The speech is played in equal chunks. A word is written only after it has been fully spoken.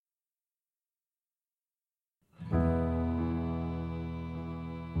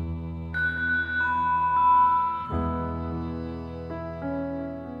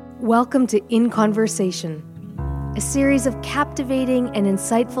Welcome to In Conversation, a series of captivating and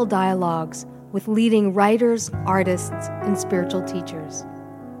insightful dialogues with leading writers, artists, and spiritual teachers.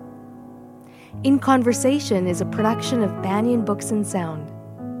 In Conversation is a production of Banyan Books and Sound.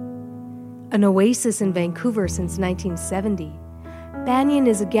 An oasis in Vancouver since 1970, Banyan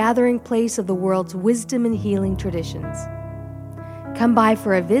is a gathering place of the world's wisdom and healing traditions. Come by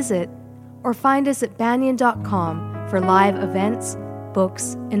for a visit or find us at banyan.com for live events,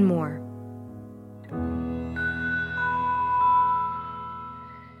 books, and more.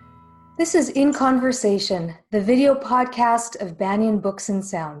 This is In Conversation, the video podcast of Banyan Books and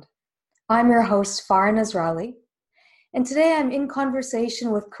Sound. I'm your host, Farah Nasralli, and today I'm in conversation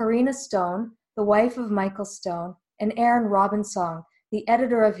with Karina Stone, the wife of Michael Stone, and Aaron Robinson, the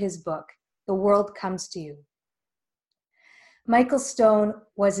editor of his book, The World Comes to You. Michael Stone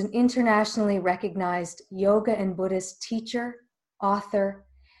was an internationally recognized yoga and Buddhist teacher, author,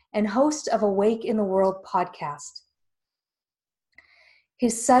 and host of Awake in the World podcast.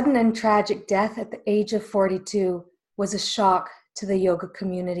 His sudden and tragic death at the age of 42 was a shock to the yoga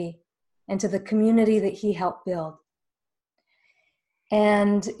community and to the community that he helped build.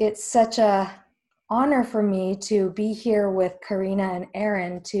 And it's such an honor for me to be here with Karina and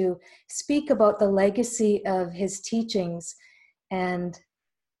Aaron to speak about the legacy of his teachings and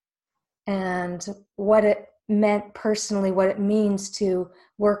what it meant personally, what it means to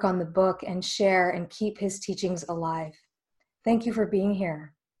work on the book and share and keep his teachings alive. Thank you for being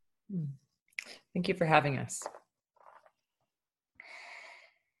here. Thank you for having us.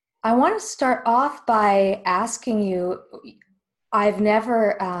 I want to start off by asking you, I've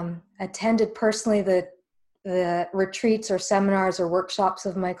never attended personally the retreats or seminars or workshops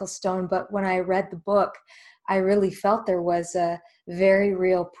of Michael Stone, but when I read the book, I really felt there was a very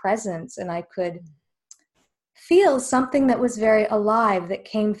real presence, and I could feel something that was very alive that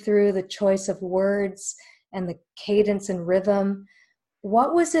came through the choice of words and the cadence and rhythm.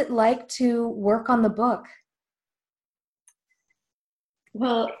 What was it like to work on the book?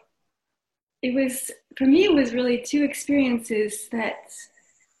 Well, for me, it was really two experiences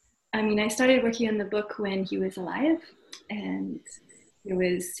I started working on the book when he was alive, and it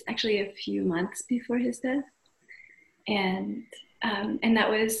was actually a few months before his death. And that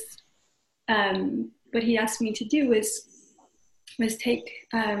was, what he asked me to do was take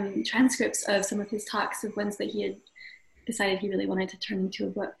transcripts of some of his talks of ones that he had decided he really wanted to turn into a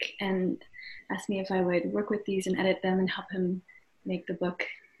book, and asked me if I would work with these and edit them and help him make the book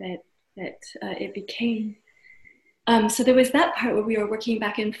that it became. So there was that part where we were working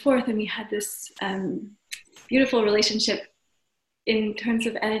back and forth, and we had this beautiful relationship in terms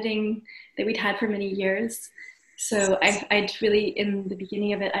of editing that we'd had for many years. So I'd really, in the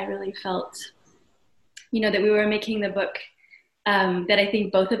beginning of it, I really felt, that we were making the book that I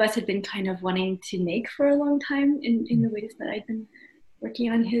think both of us had been kind of wanting to make for a long time in the ways that I'd been working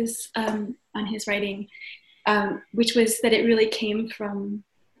on his writing, which was that it really came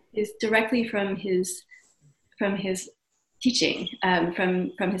directly from his teaching,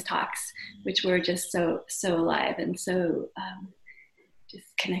 from his talks, which were just so alive and so just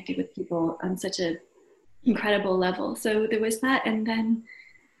connected with people on such a incredible level. So there was that, and then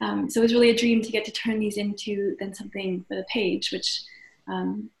so it was really a dream to get to turn these into then something for the page, which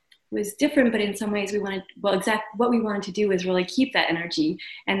was different, but in some ways what we wanted to do was really keep that energy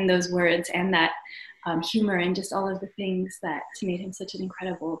and those words and that humor and just all of the things that made him such an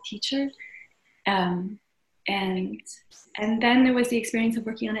incredible teacher. And then there was the experience of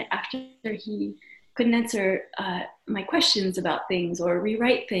working on it after he couldn't answer my questions about things or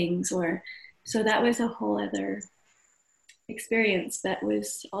rewrite things, so that was a whole other experience that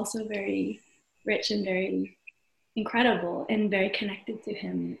was also very rich and very incredible and very connected to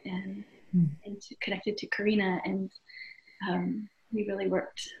him and connected to Karina, and we really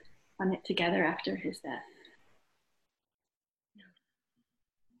worked on it together after his death.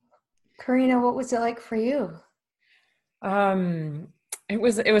 Karina, what was it like for you? It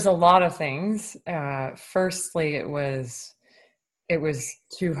was a lot of things. Firstly, it was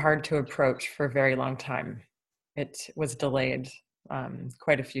too hard to approach for a very long time. It was delayed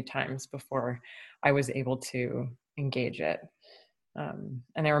quite a few times before I was able to engage it. And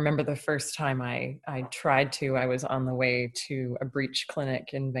I remember the first time I tried to, I was on the way to a breech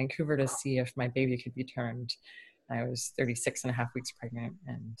clinic in Vancouver to see if my baby could be turned. I was 36 and a half weeks pregnant,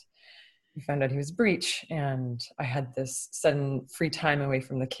 and we found out he was breech, and I had this sudden free time away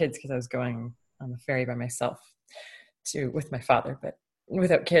from the kids because I was going on the ferry by myself with my father, but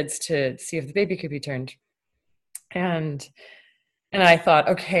without kids, to see if the baby could be turned. And I thought,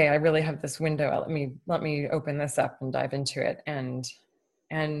 okay, I really have this window. Let me open this up and dive into it. And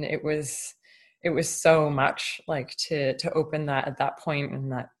and it was so much like to open that at that point in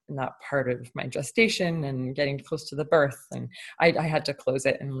that part of my gestation and getting close to the birth. And I had to close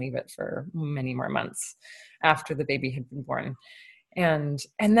it and leave it for many more months after the baby had been born. And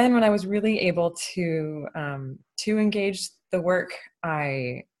then when I was really able to engage the work,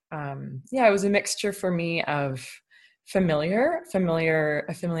 it was a mixture for me of a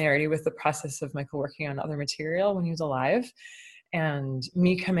familiarity with the process of Michael working on other material when he was alive, and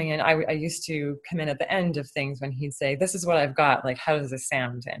me coming in. I used to come in at the end of things when he'd say, "This is what I've got, like, how does this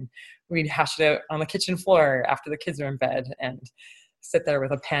sound?" And we'd hash it out on the kitchen floor after the kids were in bed, and sit there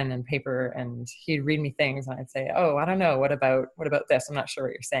with a pen and paper, and he'd read me things, and I'd say, "Oh, I don't know, what about this? I'm not sure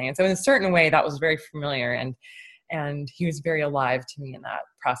what you're saying." And so in a certain way that was very familiar, and he was very alive to me in that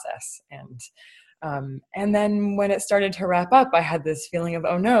process. And then when it started to wrap up, I had this feeling of,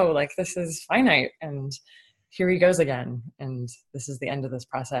 oh no, like, this is finite, and here he goes again, and this is the end of this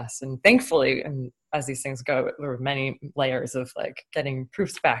process. And thankfully, and as these things go, there were many layers of like getting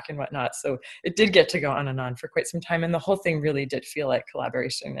proofs back and whatnot. So it did get to go on and on for quite some time. And the whole thing really did feel like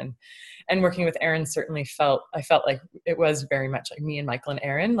collaboration. And working with Aaron certainly I felt like it was very much like me and Michael and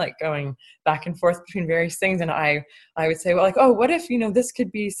Aaron, like going back and forth between various things. And I would say, well, like, oh, what if, this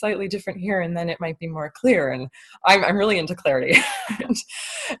could be slightly different here, and then it might be more clear. And I'm really into clarity.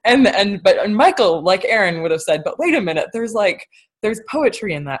 But Michael, like Aaron, would have said, but wait a minute, there's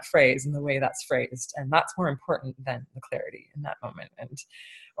poetry in that phrase and the way that's phrased, and that's more important than the clarity in that moment.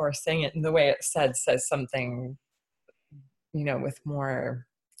 Or saying it in the way it's said says something, with more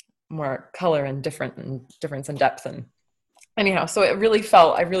color and difference and depth. And anyhow, so I really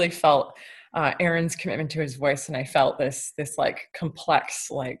felt Aaron's commitment to his voice, and I felt this like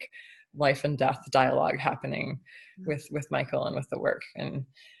complex, like life and death dialogue happening with Michael and with the work. And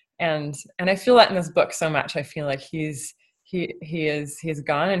I feel that in this book so much. I feel like he's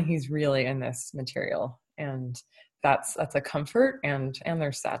gone, and he's really in this material, and that's a comfort, and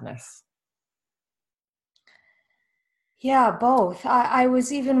there's sadness. Yeah, both. I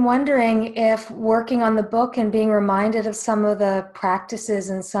was even wondering if working on the book and being reminded of some of the practices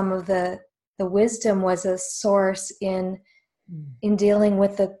and some of the wisdom was a source in dealing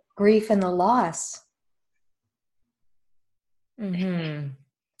with the grief and the loss. Mm-hmm.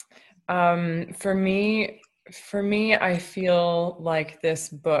 For me, I feel like this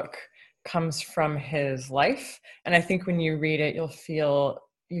book comes from his life. And I think when you read it, you feel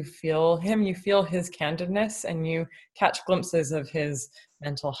him, you feel his candidness, and you catch glimpses of his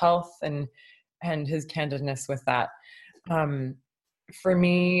mental health and his candidness with that. For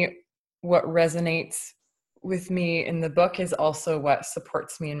me, what resonates with me in the book is also what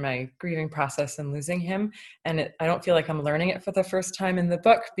supports me in my grieving process and losing him. And I don't feel like I'm learning it for the first time in the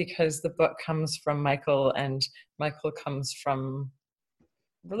book, because the book comes from Michael, and Michael comes from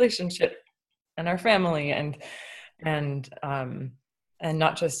relationship and our family, and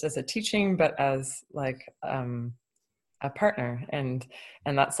not just as a teaching, but as like a partner, and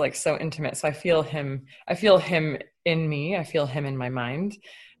that's like so intimate. So I feel him in me, I feel him in my mind,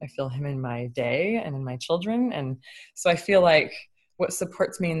 I feel him in my day and in my children. And so I feel like what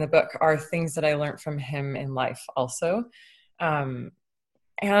supports me in the book are things that I learned from him in life also. And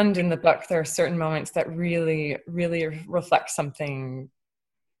in the book, there are certain moments that really, really reflect something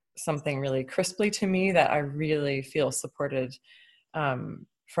really crisply to me, that I really feel supported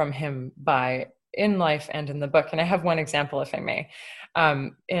from him in life and in the book. And I have one example, if I may.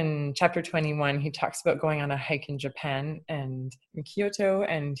 In chapter 21, he talks about going on a hike in Japan and in Kyoto,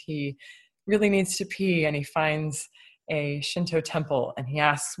 and he really needs to pee, and he finds a Shinto temple, and he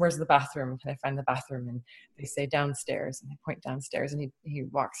asks, "Where's the bathroom? Can I find the bathroom?" And they say, "Downstairs," and they point downstairs, and he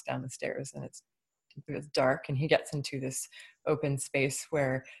walks down the stairs, and it's dark, and he gets into this open space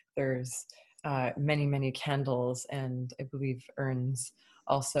where there's many, many candles, and I believe urns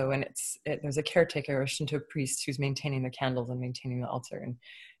also. And there's a caretaker, a Shinto priest, who's maintaining the candles and maintaining the altar.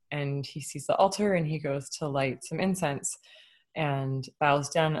 And he sees the altar, and he goes to light some incense and bows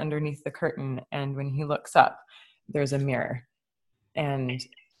down underneath the curtain. And when he looks up, there's a mirror. And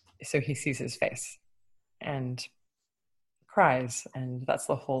so he sees his face and cries. And that's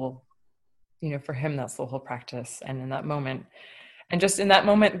the whole, for him, that's the whole practice. And in that moment, and just in that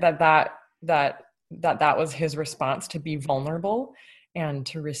moment, that was his response, to be vulnerable and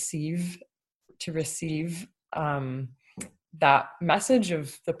to receive that message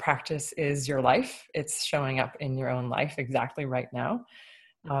of the practice is your life. It's showing up in your own life exactly right now.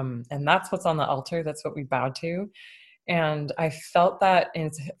 And that's what's on the altar. That's what we bow to. And I felt that in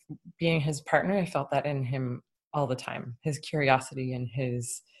being his partner, I felt that in him all the time, his curiosity and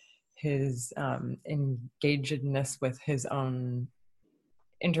his engagedness with his own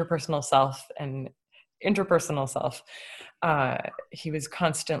interpersonal self and interpersonal self, he was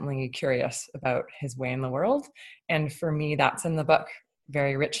constantly curious about his way in the world. And for me, that's in the book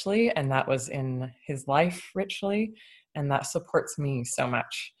very richly, and that was in his life richly, and that supports me so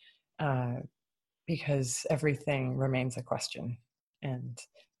much, because everything remains a question. And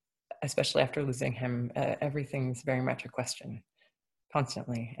especially after losing him, everything's very much a question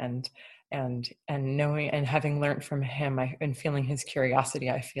constantly. And knowing and having learned from him, and feeling his curiosity,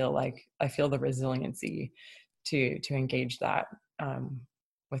 I feel the resiliency to engage that,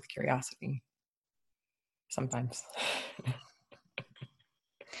 with curiosity sometimes.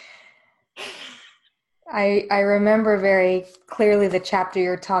 I remember very clearly the chapter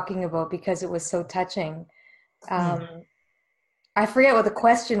you're talking about because it was so touching. I forget what the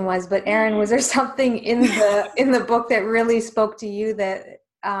question was, but Erin, was there something in the book that really spoke to you, that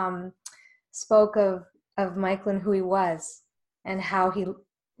spoke of Michael and who he was and how he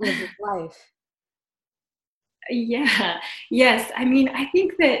lived his life? Yeah, yes. I mean, I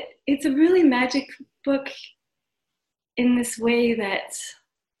think that it's a really magic book in this way that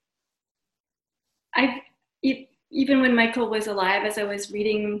even when Michael was alive, as I was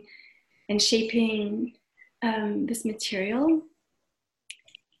reading and shaping this material,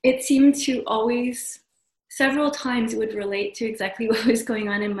 it seemed to always, several times, it would relate to exactly what was going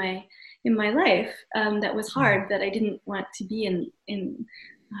on in my life, that was hard, that I didn't want to be in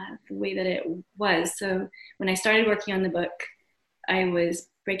the way that it was. So when I started working on the book, I was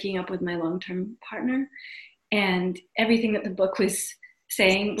breaking up with my long-term partner, and everything that the book was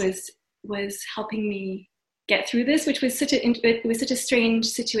saying was helping me get through this, which was such a strange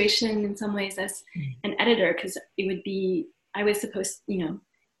situation in some ways as an editor, because I was supposed,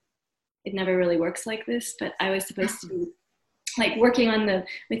 it never really works like this, but I was supposed to be like working on the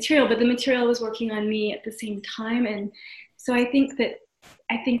material, but the material was working on me at the same time. And so I think that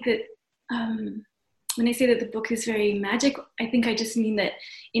when I say that the book is very magic, I think I just mean that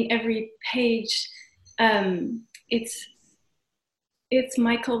in every page, it's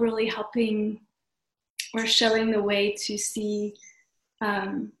Michael really helping or showing the way to see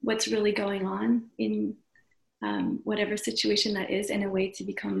what's really going on in whatever situation that is, and a way to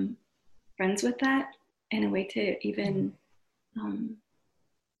become friends with that, and a way to even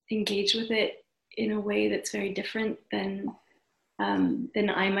engage with it in a way that's very different than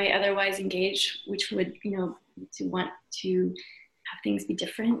I might otherwise engage, which would, to want to have things be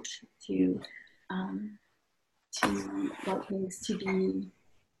different, to want things to be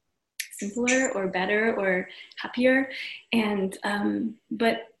simpler or better or happier. And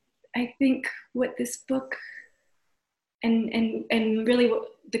but I think what this book and really what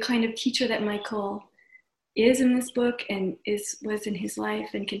the kind of teacher that Michael is in this book and was in his life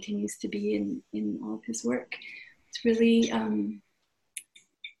and continues to be in all of his work, it's really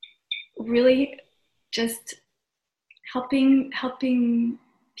really just helping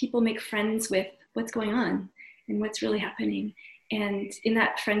people make friends with what's going on and what's really happening. And in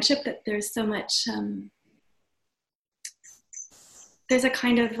that friendship, that there's so much, there's a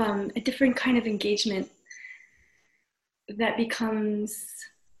kind of a different kind of engagement that becomes,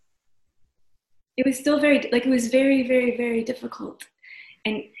 it was still very, it was very, very, very difficult,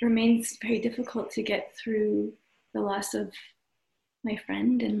 and remains very difficult to get through the loss of my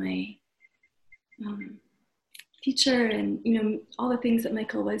friend and my teacher, and all the things that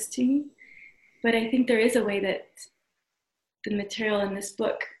Michael was to me. But I think there is a way that the material in this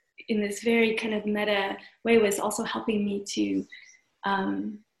book, in this very kind of meta way, was also helping me to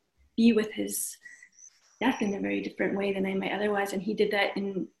be with his death in a very different way than I might otherwise. And he did that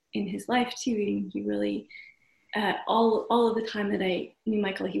in his life too. And he really, all of the time that I knew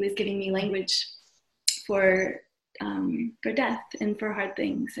Michael, he was giving me language for death and for hard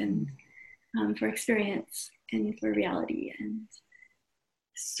things, and for experience and for reality. And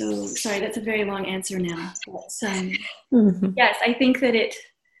so, sorry, that's a very long answer now. But, yes, I think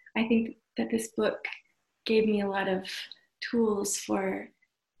that this book gave me a lot of tools for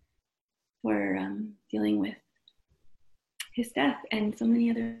dealing with his death and so many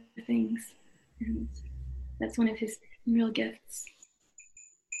other things. And that's one of his real gifts.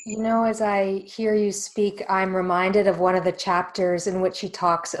 As I hear you speak, I'm reminded of one of the chapters in which he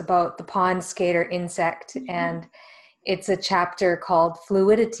talks about the pond skater insect, and it's a chapter called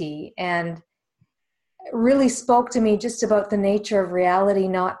Fluidity, and it really spoke to me just about the nature of reality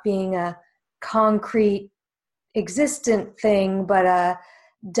not being a concrete, existent thing, but a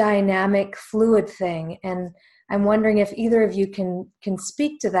dynamic, fluid thing. And I'm wondering if either of you can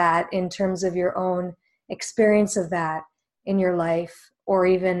speak to that in terms of your own experience of that in your life, or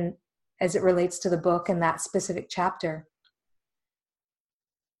even as it relates to the book and that specific chapter.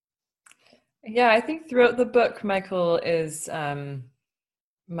 Yeah, I think throughout the book, Michael is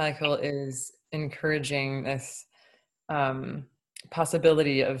encouraging this um,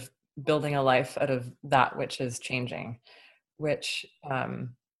 possibility of building a life out of that which is changing, which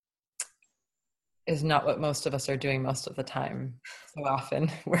is not what most of us are doing most of the time. So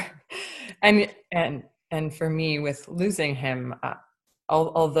often, and for me, with losing him,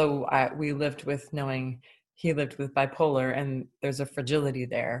 although we lived with knowing he lived with bipolar, and there's a fragility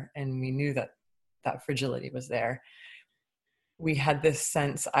there, and we knew that that fragility was there. We had this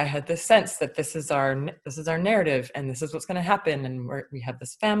sense. I had this sense that this is our narrative, and this is what's going to happen, and we have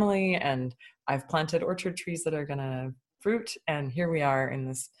this family, and I've planted orchard trees that are going to fruit, and here we are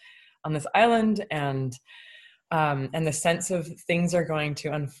on this island, and the sense of things are going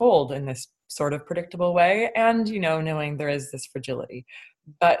to unfold in this sort of predictable way, and knowing there is this fragility.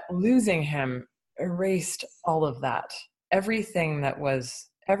 But losing him erased all of that. Everything that was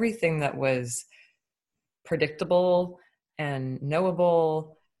predictable and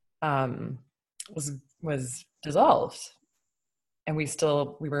knowable was dissolved. And we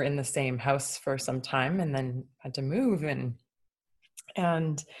were in the same house for some time, and then had to move, and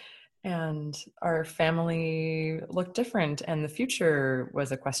our family looked different, and the future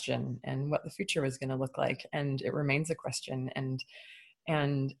was a question, and what the future was going to look like, and it remains a question.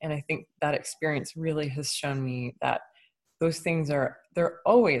 And I think that experience really has shown me that those things they're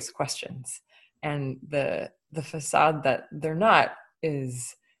always questions, and the facade that they're not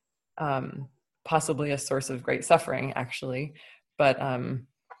is possibly a source of great suffering, actually. But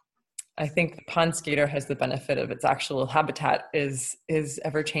I think the pond skater has the benefit of its actual habitat is an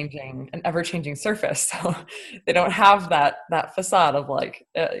ever-changing surface. So they don't have that facade of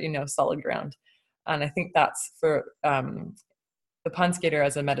solid ground. And I think that's for the pond skater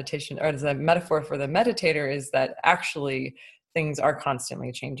as a meditation, or as a metaphor for the meditator, is that actually things are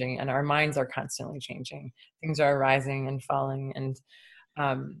constantly changing, and our minds are constantly changing. Things are arising and falling,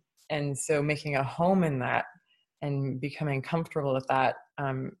 and so making a home in that and becoming comfortable with that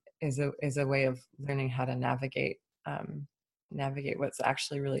is a way of learning how to navigate what's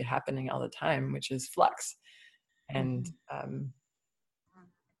actually really happening all the time, which is flux. And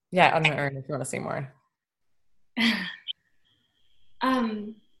yeah, I don't know, Erin, if you want to say more.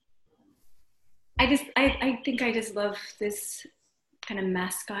 I think I just love this kind of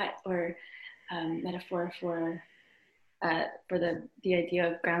mascot or metaphor for the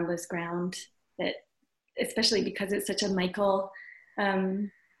idea of groundless ground, that especially because it's such a Michael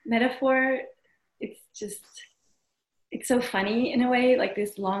metaphor, it's so funny in a way, like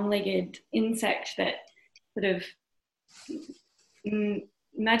this long-legged insect that sort of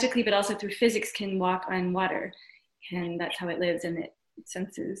magically, but also through physics, can walk on water, and that's how it lives, and it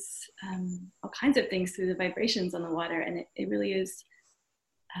senses all kinds of things through the vibrations on the water, and it really is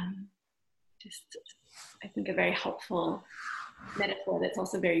just, I think, a very helpful metaphor that's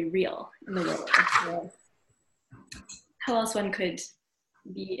also very real in the world. How else one could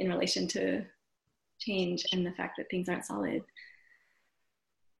be in relation to change and the fact that things aren't solid,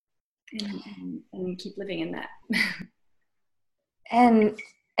 and keep living in that. And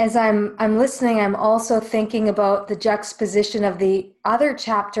as I'm listening, I'm also thinking about the juxtaposition of the other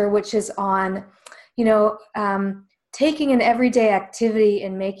chapter, which is on, taking an everyday activity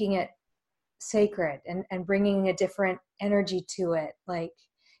and making it sacred, and bringing a different energy to it. Like,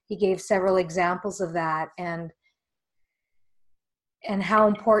 he gave several examples of that, and how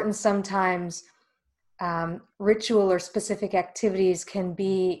important sometimes ritual or specific activities can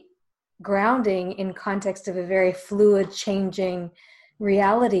be grounding in context of a very fluid, changing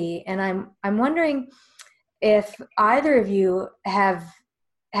reality. And I'm wondering if either of you have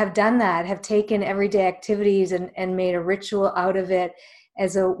done that, have taken everyday activities and made a ritual out of it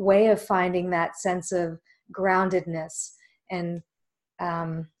as a way of finding that sense of groundedness, and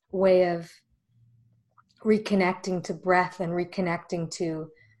way of reconnecting to breath and reconnecting to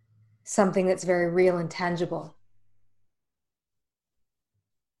something that's very real and tangible.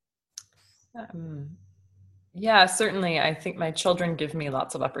 Yeah, certainly. I think my children give me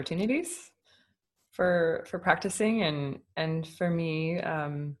lots of opportunities for practicing, and for me,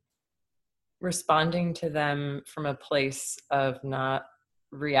 responding to them from a place of not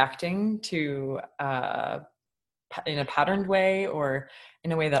reacting to in a patterned way, or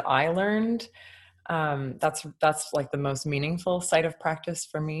in a way that I learned. That's like the most meaningful site of practice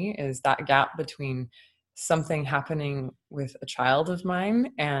for me, is that gap between something happening with a child of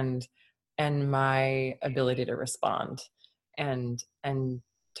mine and my ability to respond, and to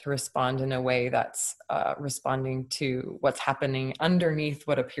respond in a way that's responding to what's happening underneath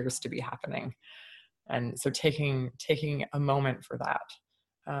what appears to be happening. And so taking a moment for that.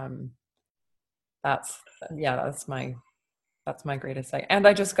 that's my greatest sight. And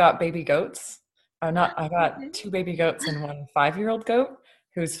I just got baby goats. I got 2 baby goats and 1 5-year-old goat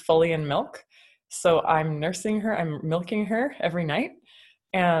who's fully in milk. So I'm nursing her, I'm milking her every night.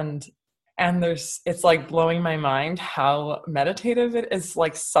 And it's like blowing my mind how meditative it is,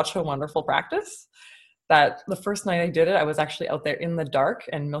 like such a wonderful practice that the first night I did it, I was actually out there in the dark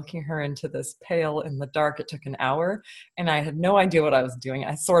and milking her into this pail in the dark. It took an hour and I had no idea what I was doing.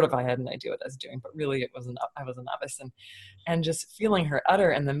 I had an idea what I was doing, but really I was a novice, and just feeling her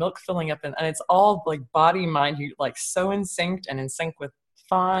udder and the milk filling up. And it's all like body, mind, you like so in sync and in sync with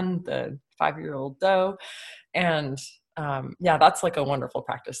Fawn, the 5-year-old doe. And that's like a wonderful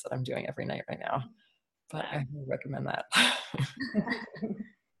practice that I'm doing every night right now. But I would recommend that.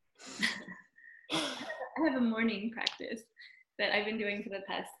 I have a morning practice that I've been doing for the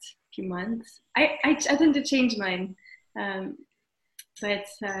past few months. I tend to change mine, but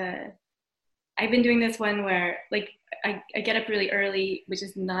I've been doing this one where like I get up really early, which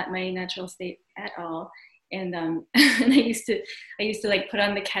is not my natural state at all. And and I used to like put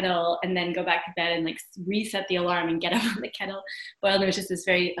on the kettle and then go back to bed and like reset the alarm and get up on the kettle. Well, and it was just this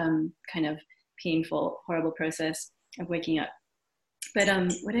very kind of painful, horrible process of waking up. But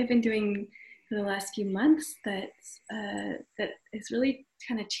what I've been doing for the last few months that has really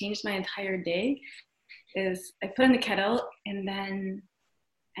kind of changed my entire day is I put on the kettle and then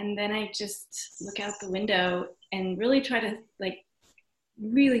I just look out the window and really try to like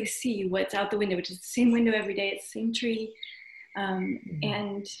really see what's out the window, which is the same window every day, it's the same tree,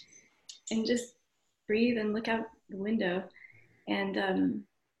 and just breathe and look out the window. And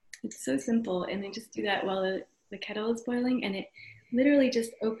it's so simple, and I just do that while the kettle is boiling, and it literally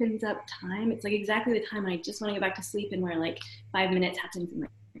just opens up time. It's like exactly the time I just want to go back to sleep, and where like 5 minutes happens in like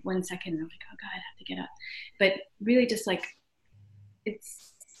 1 second, and I'm like, oh God, I have to get up. But really just like,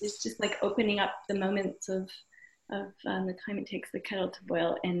 it's just like opening up the moments of the time it takes the kettle to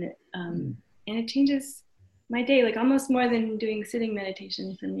boil, and it changes my day, like almost more than doing sitting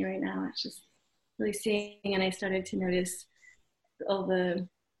meditation for me right now. It's just really seeing, and I started to notice all the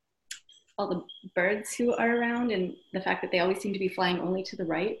birds who are around, and the fact that they always seem to be flying only to the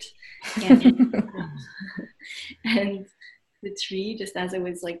right, and and the tree, just as it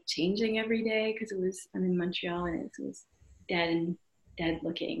was like changing every day, because I'm in Montreal and it was dead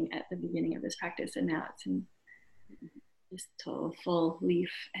looking at the beginning of this practice, and now it's in just total full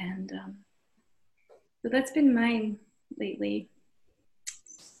leaf. And so that's been mine lately.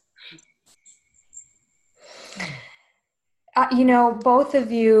 Both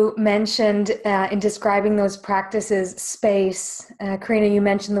of you mentioned in describing those practices space. Karina, you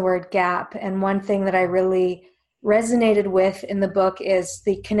mentioned the word gap, and one thing that I really resonated with in the book is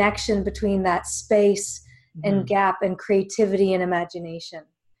the connection between that space and gap and creativity and imagination.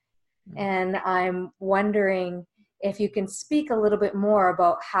 And I'm wondering if you can speak a little bit more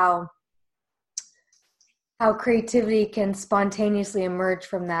about how creativity can spontaneously emerge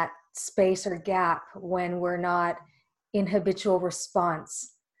from that space or gap when we're not in habitual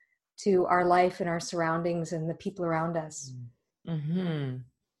response to our life and our surroundings and the people around us.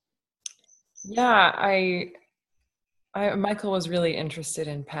 Yeah, I Michael was really interested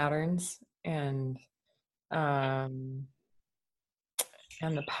in patterns and the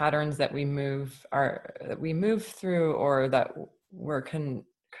patterns that we move through, or that we're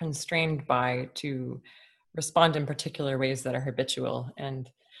constrained by to respond in particular ways that are habitual. And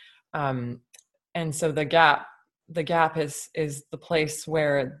so the gap is the place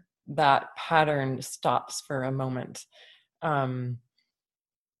where that pattern stops for a moment. And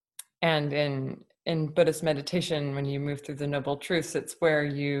in Buddhist meditation, when you move through the Noble Truths, it's where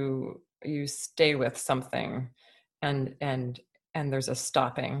you stay with something, and there's a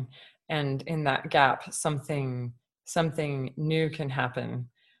stopping, and in that gap something new can happen,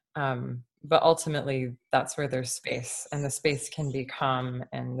 but ultimately that's where there's space, and the space can be calm,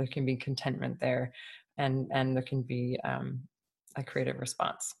 and there can be contentment there, and there can be a creative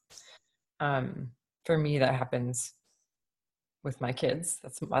response. For me, that happens with my kids.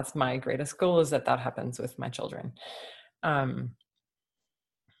 That's my greatest goal, is that happens with my children.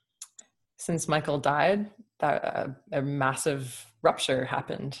 Since Michael died, that a massive rupture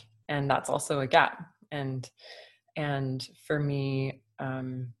happened, and that's also a gap. And for me,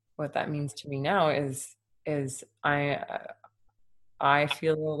 what that means to me now is I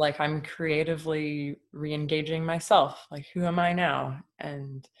feel like I'm creatively re-engaging myself. Like, who am I now,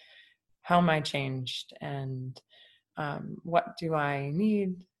 and how am I changed, and what do I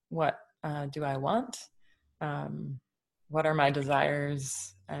need? What do I want? What are my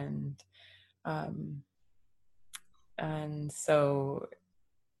desires? And so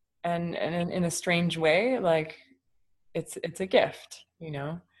and in a strange way, like it's a gift, you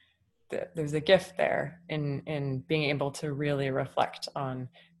know. There's a gift there in being able to really reflect on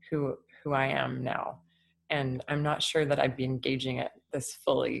who I am now. And I'm not sure that I'd be engaging it this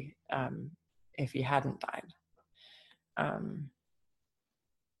fully if he hadn't died.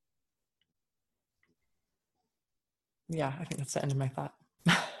 Yeah, I think that's the end of my thought.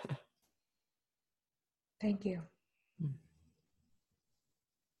 Thank you.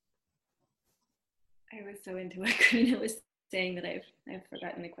 I was so into what Karina was saying that I've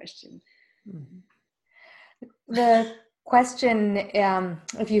forgotten the question. The question,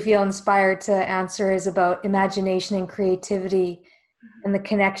 if you feel inspired to answer, is about imagination and creativity and the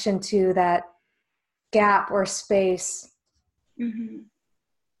connection to that gap or space. Mm-hmm.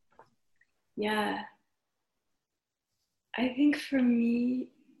 Yeah. I think for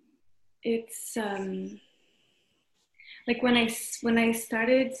me, it's like when I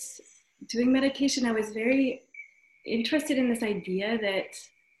started doing meditation, I was very interested in this idea that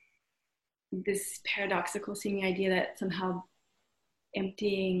this paradoxical seeming idea that somehow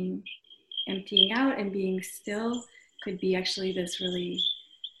emptying out and being still could be actually this really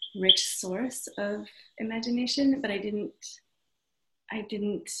rich source of imagination, but I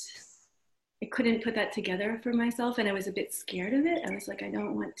couldn't put that together for myself, and I was a bit scared of it. I was like, I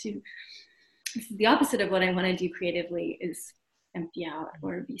don't want to. This is the opposite of what I want to do creatively, is empty out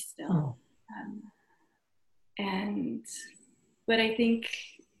or be still. But I think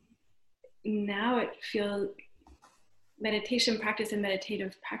now it feels meditation practice and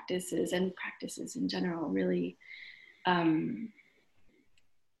meditative practices and practices in general really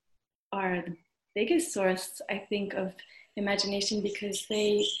are the biggest source, I think, of imagination, because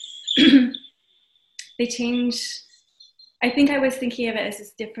they they change. I think I was thinking of it as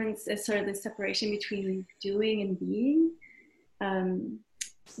this difference, as sort of the separation between doing and being,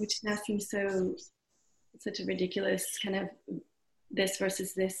 which now seems such a ridiculous kind of this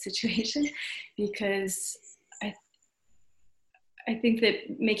versus this situation, because I think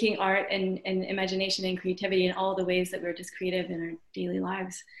that making art and imagination and creativity and all the ways that we're just creative in our daily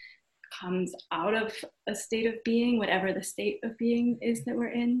lives comes out of a state of being, whatever the state of being is that we're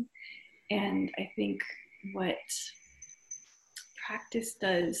in. And I think what practice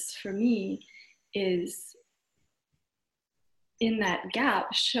does for me is, in that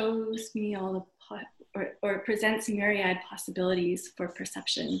gap, shows me all the or presents myriad possibilities for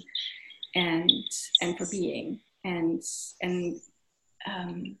perception and for being, and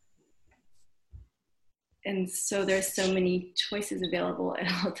so there's so many choices available at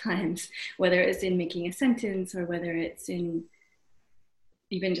all times, whether it's in making a sentence or whether it's in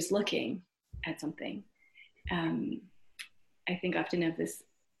even just looking at something. I think often of this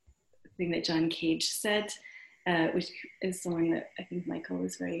thing that John Cage said, which is someone that I think Michael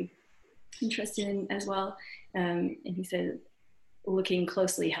is very interested in as well. And he said, looking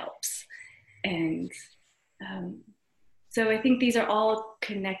closely helps. And so I think these are all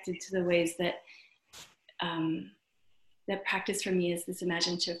connected to the ways that that practice for me is this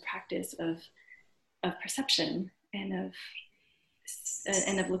imaginative practice of perception and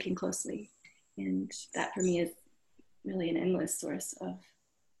of looking closely. And that for me is really an endless source of,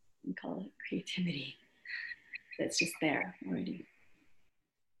 we call it creativity, that's just there already.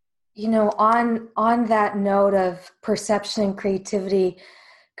 You know, on that note of perception and creativity,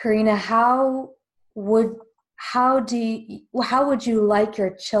 Karina, how would you like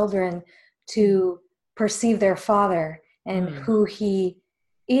your children to perceive their father and who he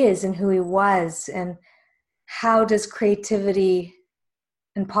is and who he was, and how does creativity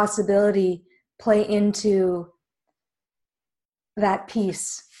and possibility play into that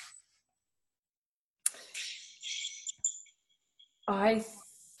piece?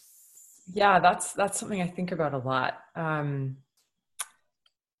 Yeah, that's something I think about a lot. How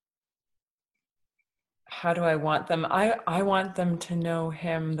do I want them? I want them to know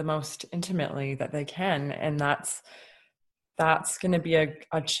him the most intimately that they can, and that's going to be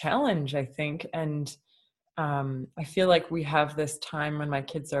a challenge, I think. And I feel like we have this time when our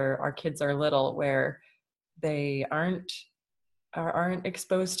kids are little, where they aren't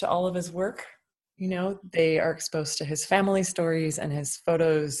exposed to all of his work. You know, they are exposed to his family stories and his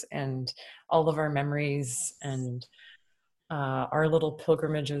photos and all of our memories and our little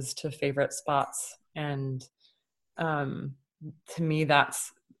pilgrimages to favorite spots. And to me,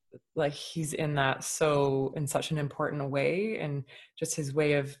 that's like, he's in that in such an important way, and just his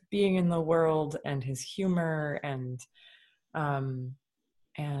way of being in the world and his humor and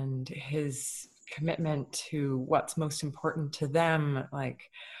his commitment to what's most important to them.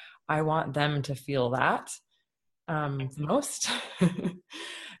 Like, I want them to feel that. the most.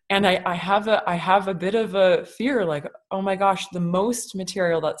 And I have a bit of a fear, like, oh my gosh, the most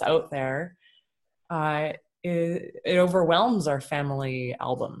material that's out there, it overwhelms our family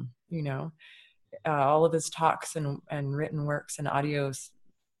album, all of his talks and written works and audio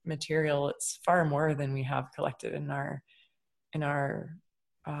material. It's far more than we have collected in our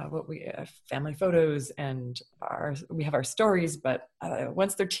what we family photos, and we have our stories, but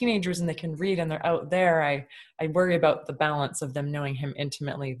once they're teenagers and they can read and they're out there, I worry about the balance of them knowing him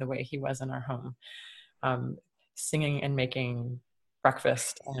intimately the way he was in our home, singing and making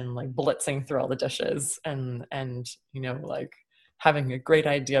breakfast and like blitzing through all the dishes and like having a great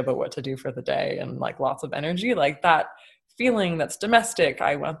idea about what to do for the day and like lots of energy, like that feeling that's domestic.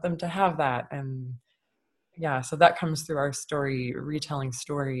 I want them to have that. And yeah, so that comes through our story, retelling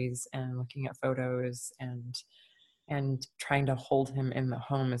stories and looking at photos and trying to hold him in the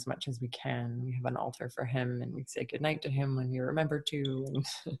home as much as we can. We have an altar for him, and we say goodnight to him when we remember to,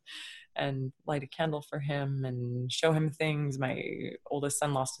 and light a candle for him and show him things. My oldest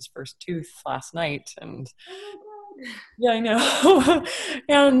son lost his first tooth last night, and yeah, I know.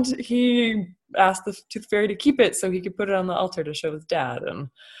 And he asked the tooth fairy to keep it so he could put it on the altar to show his dad,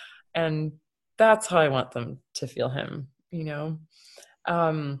 and that's how I want them to feel him,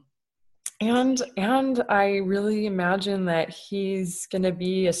 and I really imagine that he's going to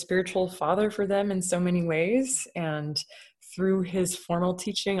be a spiritual father for them in so many ways, and through his formal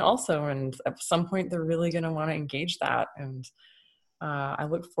teaching also. And at some point, they're really going to want to engage that, and I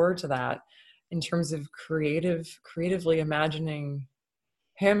look forward to that. In terms of creatively imagining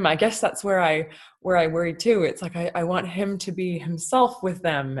him, I guess that's where I worry too. It's like I want him to be himself with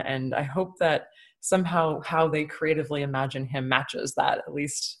them, and I hope that somehow how they creatively imagine him matches that, at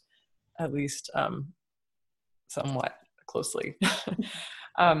least somewhat closely.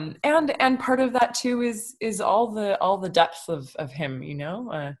 And part of that too is all the depth of him,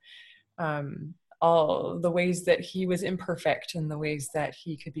 all the ways that he was imperfect and the ways that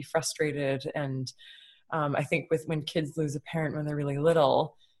he could be frustrated. And I think when kids lose a parent when they're really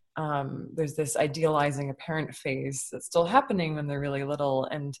little, there's this idealizing a parent phase that's still happening when they're really little,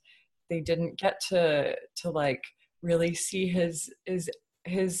 and they didn't get to like really see his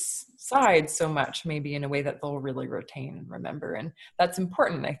side so much, maybe in a way that they'll really retain and remember. And that's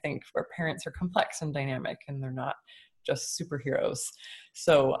important, I think, where parents are complex and dynamic and they're not just superheroes.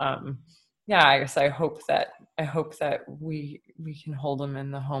 So yeah, I guess I hope that we can hold him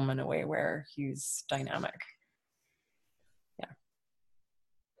in the home in a way where he's dynamic. Yeah.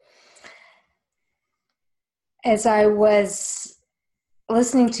 As I was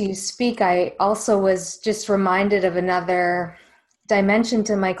listening to you speak, I also was just reminded of another dimension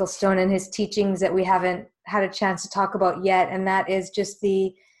to Michael Stone and his teachings that we haven't had a chance to talk about yet, and that is just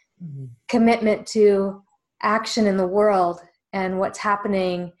the commitment to action in the world and what's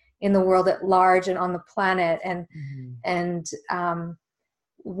happening in the world at large and on the planet. And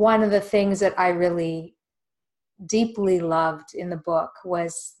one of the things that I really deeply loved in the book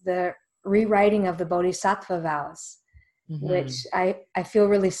was the rewriting of the Bodhisattva vows, which I feel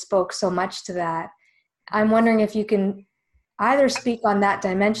really spoke so much to that. I'm wondering if you can either speak on that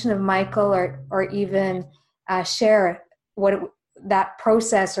dimension of Michael or even share that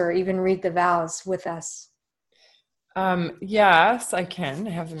process, or even read the vows with us. Yes, I can.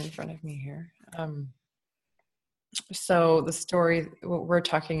 I have them in front of me here. So the story what we're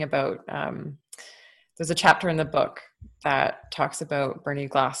talking about, there's a chapter in the book that talks about Bernie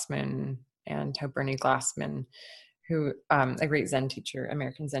Glassman, and how Bernie Glassman, who a great Zen teacher,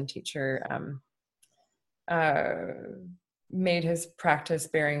 American Zen teacher, made his practice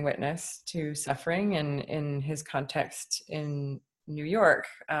bearing witness to suffering, and in his context in New York,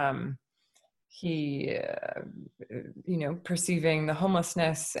 he, perceiving the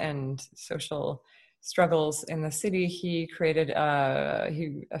homelessness and social struggles in the city, he created a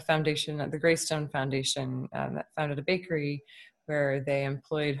foundation, the Greystone Foundation, that founded a bakery where they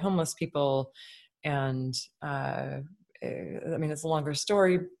employed homeless people. And it's a longer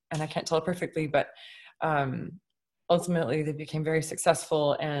story and I can't tell it perfectly, but ultimately they became very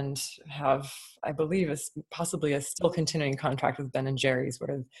successful and have, I believe, possibly a still continuing contract with Ben and Jerry's,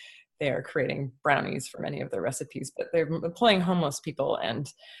 where they are creating brownies for many of their recipes, but they're employing homeless people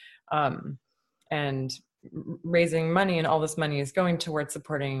and raising money, and all this money is going towards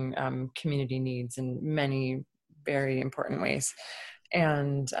supporting community needs in many very important ways.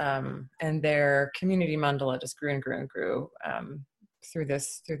 And their community mandala just grew and grew and grew through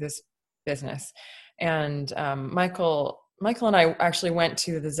this business. And Michael and I actually went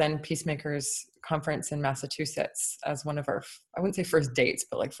to the Zen Peacemakers conference in Massachusetts as one of our, I wouldn't say first dates,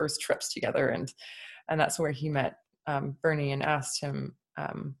 but like first trips together. And that's where he met Bernie and asked him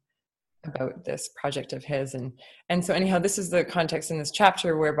about this project of his, and so anyhow, this is the context in this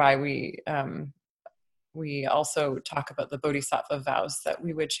chapter whereby we also talk about the Bodhisattva vows that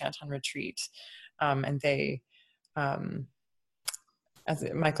we would chant on retreat, and they, as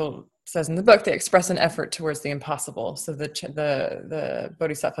Michael says in the book, they express an effort towards the impossible. So the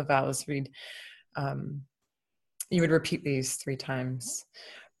Bodhisattva vows read, you would repeat these 3 times.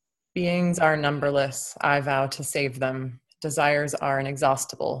 Beings are numberless, I vow to save them. Desires are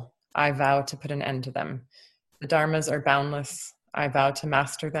inexhaustible, I vow to put an end to them. The dharmas are boundless, I vow to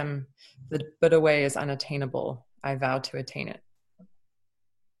master them. The Buddha way is unattainable, I vow to attain it.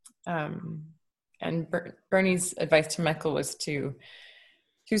 And Bernie's advice to Michael was to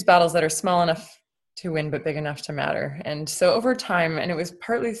choose battles that are small enough to win but big enough to matter. And so over time, and it was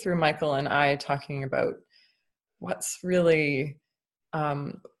partly through Michael and I talking about what's really,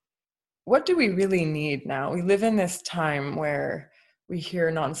 what do we really need now? We live in this time where we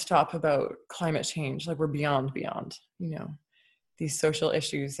hear nonstop about climate change, like we're beyond, these social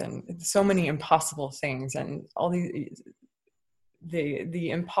issues and so many impossible things, and all the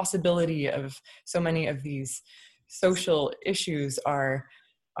impossibility of so many of these social issues are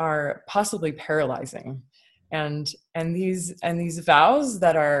possibly paralyzing, and these vows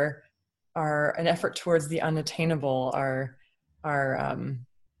that are an effort towards the unattainable are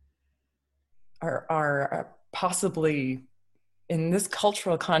possibly, in this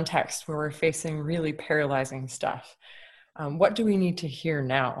cultural context where we're facing really paralyzing stuff, what do we need to hear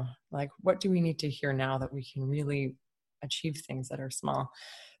now? Like, what do we need to hear now that we can really achieve things that are small,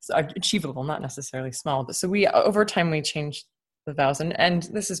 so achievable, not necessarily small? But so we, over time, we changed the vows, and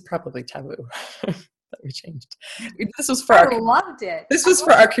this is probably taboo that we changed. This was for loved it. This was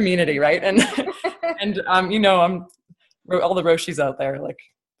for our community, right? And all the Roshis out there, like,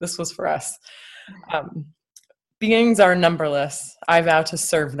 this was for us. Beings are numberless, I vow to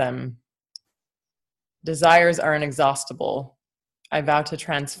serve them. Desires are inexhaustible, I vow to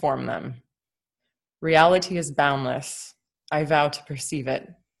transform them. Reality is boundless, I vow to perceive it.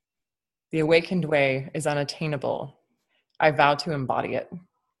 The awakened way is unattainable, I vow to embody it.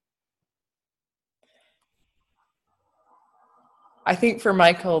 I think for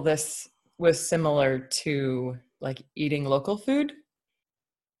Michael, this was similar to like eating local food.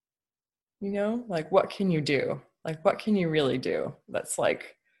 Like, what can you do? Like, what can you really do that's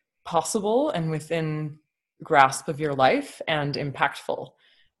like possible and within grasp of your life and impactful?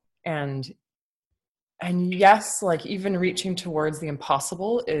 And yes, like, even reaching towards the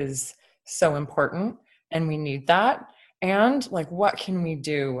impossible is so important, and we need that. And like, what can we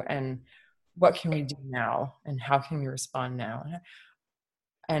do, and what can we do now, and how can we respond now?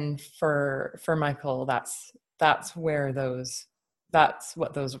 And for Michael, that's what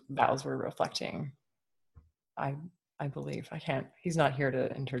those vows were reflecting. I believe. He's not here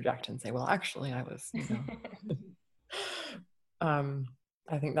to interject and say, well, actually I was, I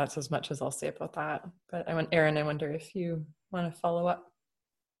think that's as much as I'll say about that. But Erin, I wonder if you want to follow up.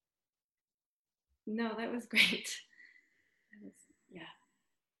 No, that was great. Yeah.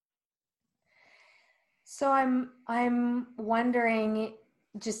 So I'm wondering,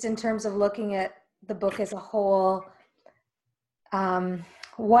 just in terms of looking at the book as a whole,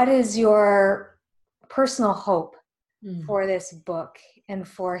 what is your personal hope for this book and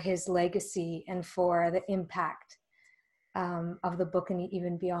for his legacy and for the impact of the book and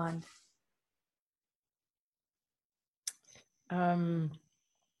even beyond?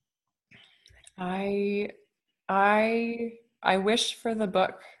 I wish for the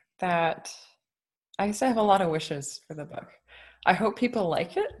book that, I guess I have a lot of wishes for the book. I hope people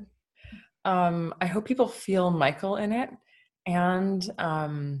like it. I hope people feel Michael in it, and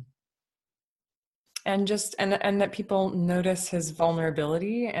that people notice his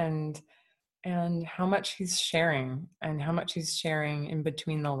vulnerability and how much he's sharing in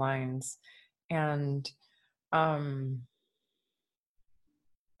between the lines. And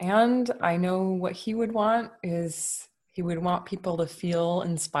I know what he would want is he would want people to feel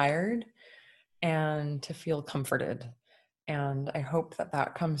inspired and to feel comforted. And I hope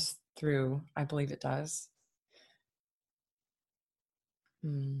that comes through. I believe it does.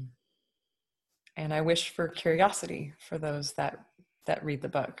 And I wish for curiosity for those that read the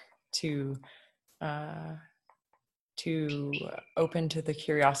book, to open to the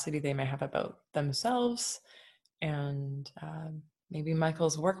curiosity they may have about themselves and maybe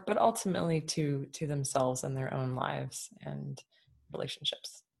Michael's work, but ultimately to themselves and their own lives and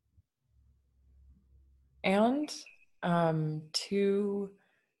relationships. And to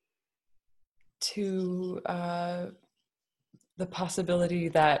the possibility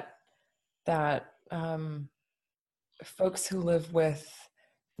that folks who live with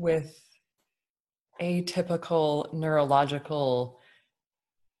atypical neurological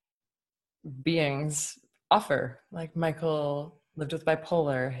beings offer. Like Michael lived with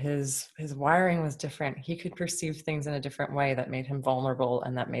bipolar. His wiring was different. He could perceive things in a different way that made him vulnerable,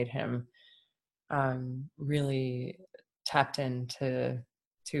 and that made him really tapped into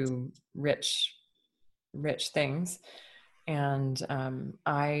rich things. And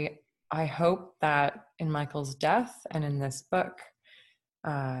I hope that in Michael's death and in this book,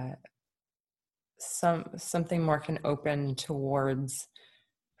 something more can open towards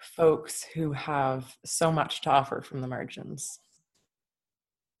folks who have so much to offer from the margins.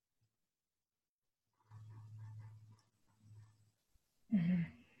 Mm-hmm.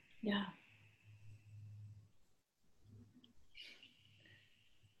 Yeah.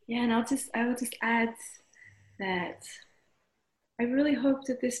 Yeah, and I will just add that I really hope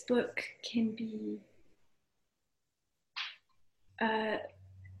that this book can be a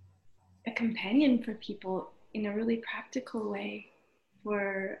companion for people in a really practical way.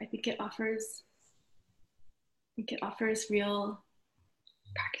 Where I think it offers real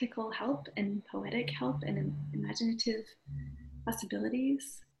practical help and poetic help and imaginative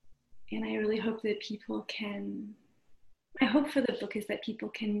possibilities. And I really hope that people can, my hope for the book is that people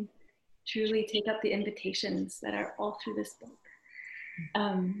can truly take up the invitations that are all through this book,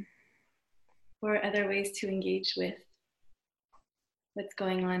 or other ways to engage with what's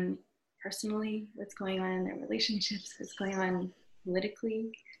going on personally, what's going on in their relationships, what's going on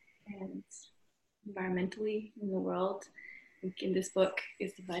politically and environmentally in the world. I think in this book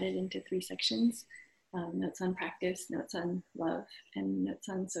is divided into 3 sections: notes on practice, notes on love, and notes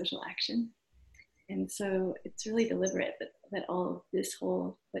on social action. And so it's really deliberate that all of this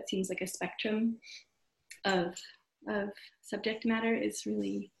whole, what seems like a spectrum of subject matter is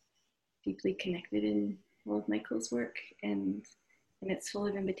really deeply connected in all of Michael's work, and it's full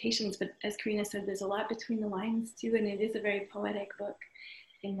of invitations. But as Karina said, there's a lot between the lines too, and it is a very poetic book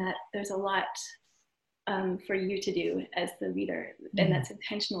in that there's a lot for you to do as the reader, and that's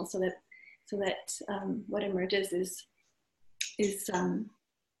intentional, so that what emerges is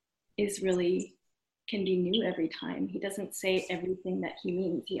really can be new every time. He doesn't say everything that he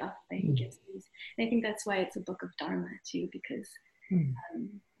means. He often gets these, and I think that's why it's a book of Dharma too, because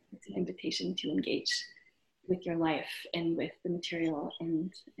it's an invitation to engage with your life and with the material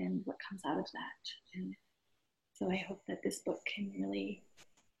and what comes out of that. And so I hope that this book can really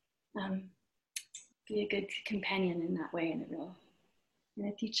be a good companion in that way, and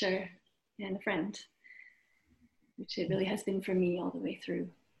a teacher and a friend, which it really has been for me all the way through.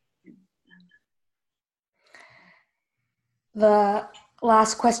 The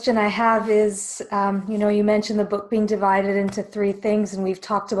last question I have is, you mentioned the book being divided into 3 things, and we've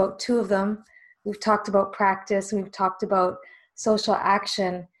talked about 2 of them. We've talked about practice, and we've talked about social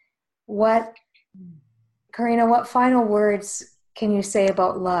action. Karina, what final words can you say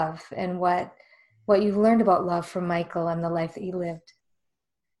about love and what you've learned about love from Michael and the life that he lived?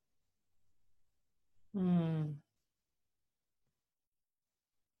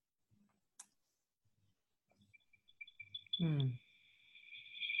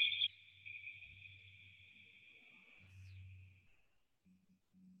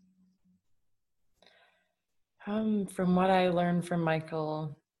 From what I learned from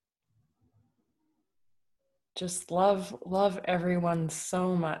Michael, just love everyone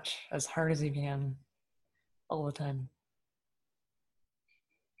so much, as hard as you can, all the time.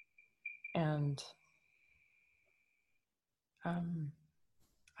 And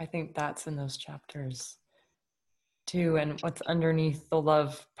I think that's in those chapters too. And what's underneath the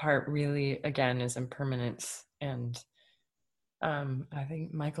love part really, again, is impermanence. And I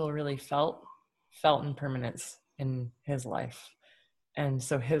think Michael really felt impermanence in his life. And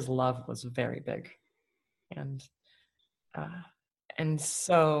so his love was very big. And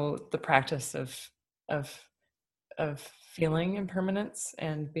so the practice of feeling impermanence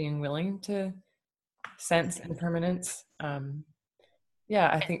and being willing to sense impermanence,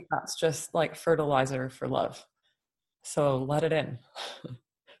 I think that's just like fertilizer for love. So let it in.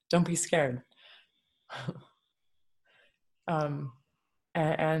 Don't be scared.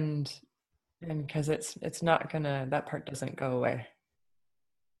 And because it's not gonna, that part doesn't go away.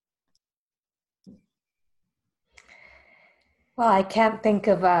 Well, I can't think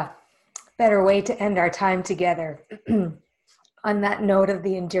of a better way to end our time together on that note of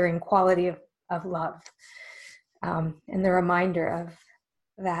the enduring quality of love, and the reminder of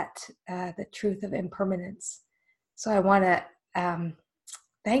that, the truth of impermanence. So I want to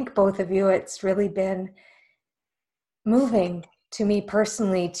thank both of you. It's really been moving to me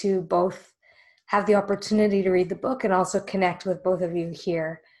personally to both have the opportunity to read the book and also connect with both of you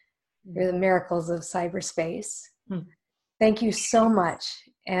here. You're the miracles of cyberspace. Thank you so much.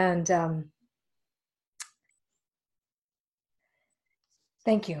 And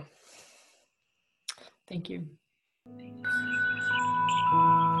thank you. Thank you.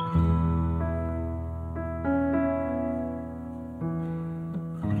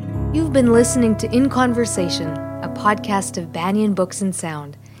 You've been listening to In Conversation, a podcast of Banyan Books and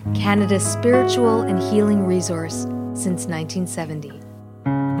Sound, Canada's spiritual and healing resource since 1970.